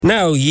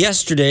Now,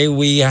 yesterday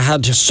we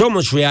had so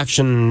much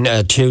reaction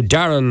to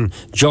Darren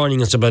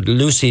joining us about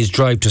Lucy's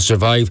Drive to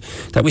Survive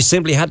that we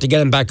simply had to get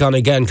him back on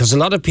again, because a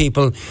lot of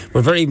people were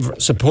very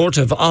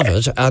supportive of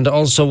it and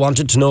also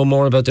wanted to know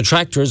more about the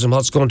tractors and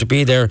what's going to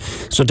be there.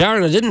 So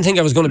Darren, I didn't think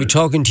I was going to be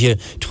talking to you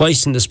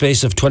twice in the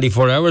space of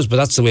 24 hours, but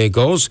that's the way it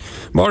goes.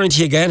 Morning to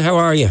you again, how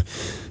are you?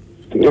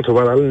 Not too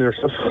bad, Alan,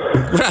 yourself.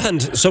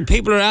 Grand. So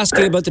people are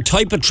asking about the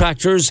type of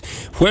tractors,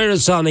 where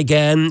it's on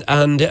again,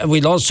 and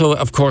we'll also,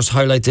 of course,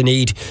 highlight the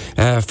need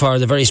for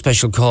the very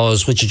special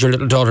cause, which is your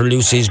little daughter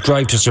Lucy's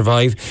Drive to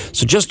Survive.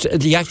 So just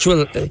the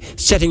actual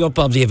setting up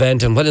of the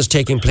event and when it's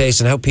taking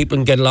place and how people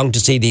can get along to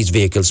see these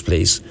vehicles,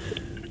 please.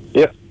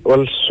 Yeah,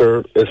 well,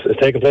 sure, it's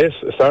taking place,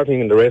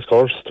 starting in the race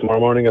course tomorrow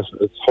morning.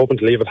 It's hoping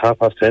to leave at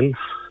 10:30.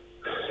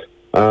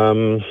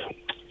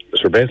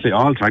 So basically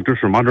all tractors,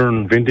 from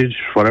modern, vintage,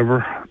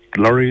 whatever,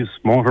 lorries,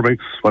 motorbikes,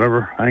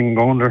 whatever, anything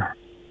going there.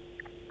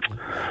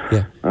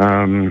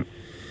 Yeah.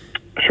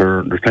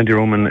 Sure, there's plenty of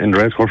room in the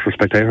race course for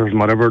spectators and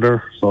whatever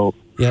there. So.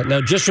 Yeah,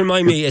 now just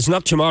remind me, it's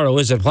not tomorrow,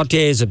 is it? What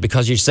day is it?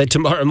 Because you said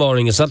tomorrow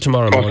morning, it's not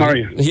tomorrow morning. Oh,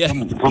 sorry. Yeah.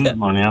 Sunday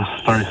morning,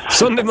 yeah, sorry.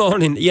 Sunday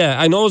morning, yeah.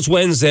 I know it's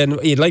Wednesday and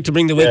you'd like to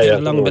bring the weekend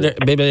along a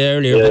bit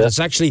earlier, but it's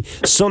actually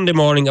Sunday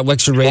morning at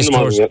Wexford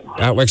Racecourse.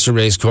 At Wexford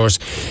Racecourse.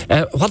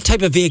 What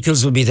type of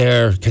vehicles will be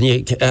there?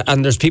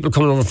 And there's people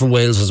coming over from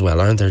Wales as well,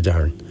 aren't there,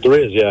 Darren? There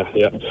is, yeah.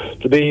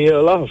 There'll be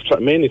a lot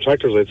of, mainly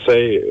tractors, I'd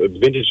say,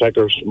 vintage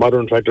tractors,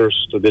 modern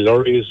tractors, there'll be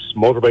lorries,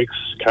 motorbikes,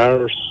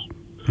 cars,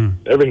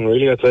 everything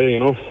really, I'd say, you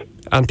know.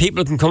 And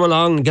people can come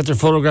along and get their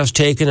photographs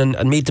taken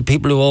and meet the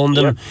people who own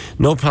them. Yeah.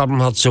 No problem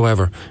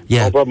whatsoever.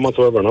 Yeah. No problem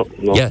whatsoever, no.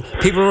 Yeah.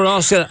 People were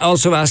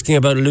also asking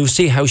about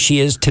Lucy, how she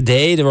is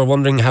today. They were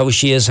wondering how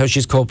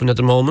she's coping at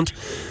the moment.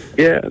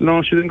 Yeah,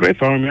 no, she's in great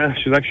form, yeah.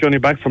 She's actually only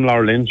back from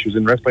Laura Lynn. She was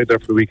in respite there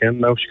for the weekend.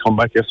 Now she come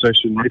back yesterday.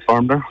 She's in great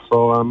form there.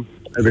 So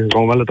everything's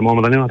going well at the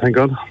moment anyway, thank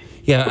God.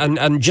 Yeah,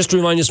 and just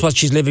remind us what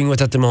she's living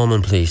with at the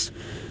moment, please.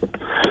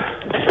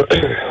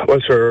 Well,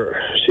 sure,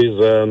 she's...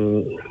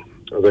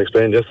 as I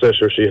explained yesterday,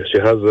 she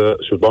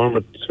was born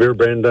with severe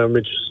brain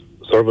damage,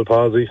 cerebral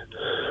palsy.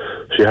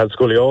 She had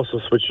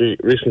scoliosis, which she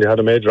recently had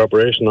a major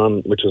operation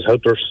on, which has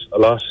helped her a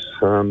lot.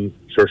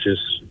 She's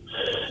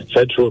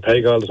fed through a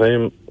peg all the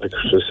time. Like,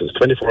 it's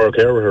 24-hour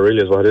care with her,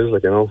 really, is what it is.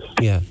 Like, you know.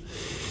 Yeah.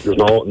 There's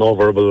no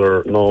verbal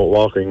or no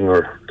walking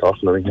or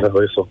talking or anything that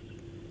way. So.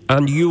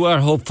 And you are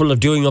hopeful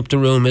of doing up the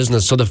room, isn't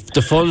it? So the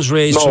funds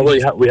raised... No,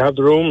 we have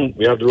the room.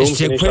 We have the room.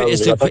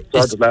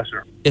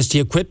 Is to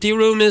equip the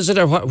room, is it?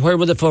 Or where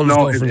will the funds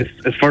go from?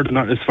 It's for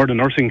the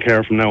nursing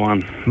care from now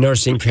on.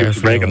 Nursing care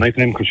from break at night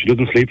time, because she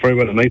doesn't sleep very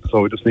well at night,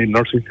 so we just need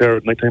nursing care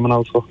at night time and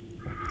also.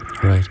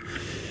 Right.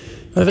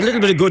 I have a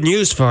little bit of good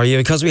news for you,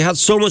 because we had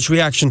so much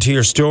reaction to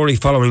your story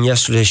following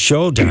yesterday's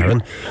show,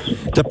 Darren.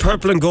 The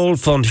Purple and Gold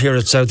Fund here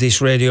at South East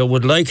Radio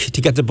would like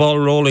to get the ball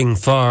rolling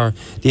for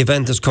the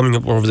event that's coming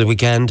up over the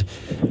weekend.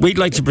 We'd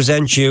like to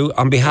present you,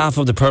 on behalf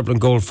of the Purple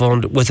and Gold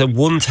Fund, with a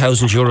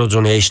 €1,000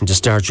 donation to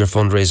start your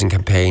fundraising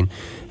campaign,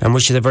 and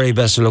wish you the very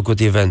best of luck with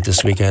the event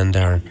this weekend,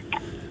 Darren.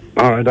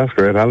 All right, that's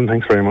great, Alan.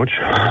 Thanks very much.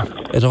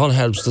 It all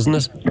helps, doesn't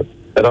it?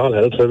 It all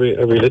helps. Every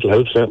little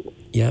helps, yeah.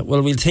 Yeah,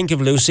 well, we'll think of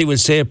Lucy, we'll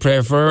say a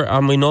prayer for her,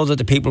 and we know that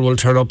the people will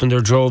turn up in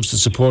their droves to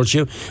support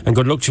you, and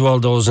good luck to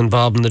all those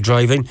involved in the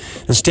driving,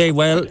 and stay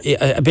well.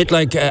 A bit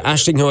like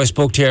Aisling, who I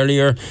spoke to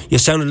earlier, you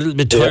sound a little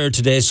bit tired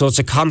today, so it's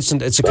a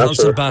constant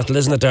battle,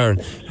 isn't it,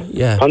 Darren?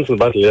 Yeah. Constant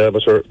battle, yeah,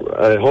 but sure,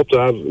 I hope to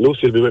have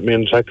Lucy will be with me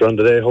in the tractor on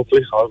the day,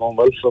 hopefully, all going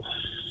well, so.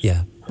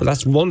 Yeah. Well,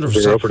 that's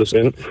wonderful.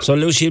 So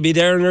Lucy will be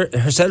there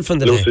herself on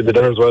the day. Lucy will be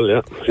there as well,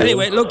 yeah.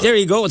 Anyway, look, there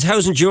you go. It's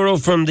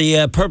 €1,000 from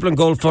the Purple and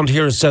Gold Fund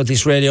here at South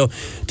East Radio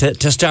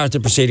to start the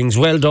proceedings.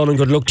 Well done and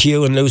good luck to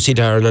you and Lucy,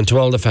 Darren, and to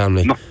all the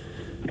family. No,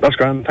 that's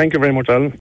grand. Thank you very much, Alan.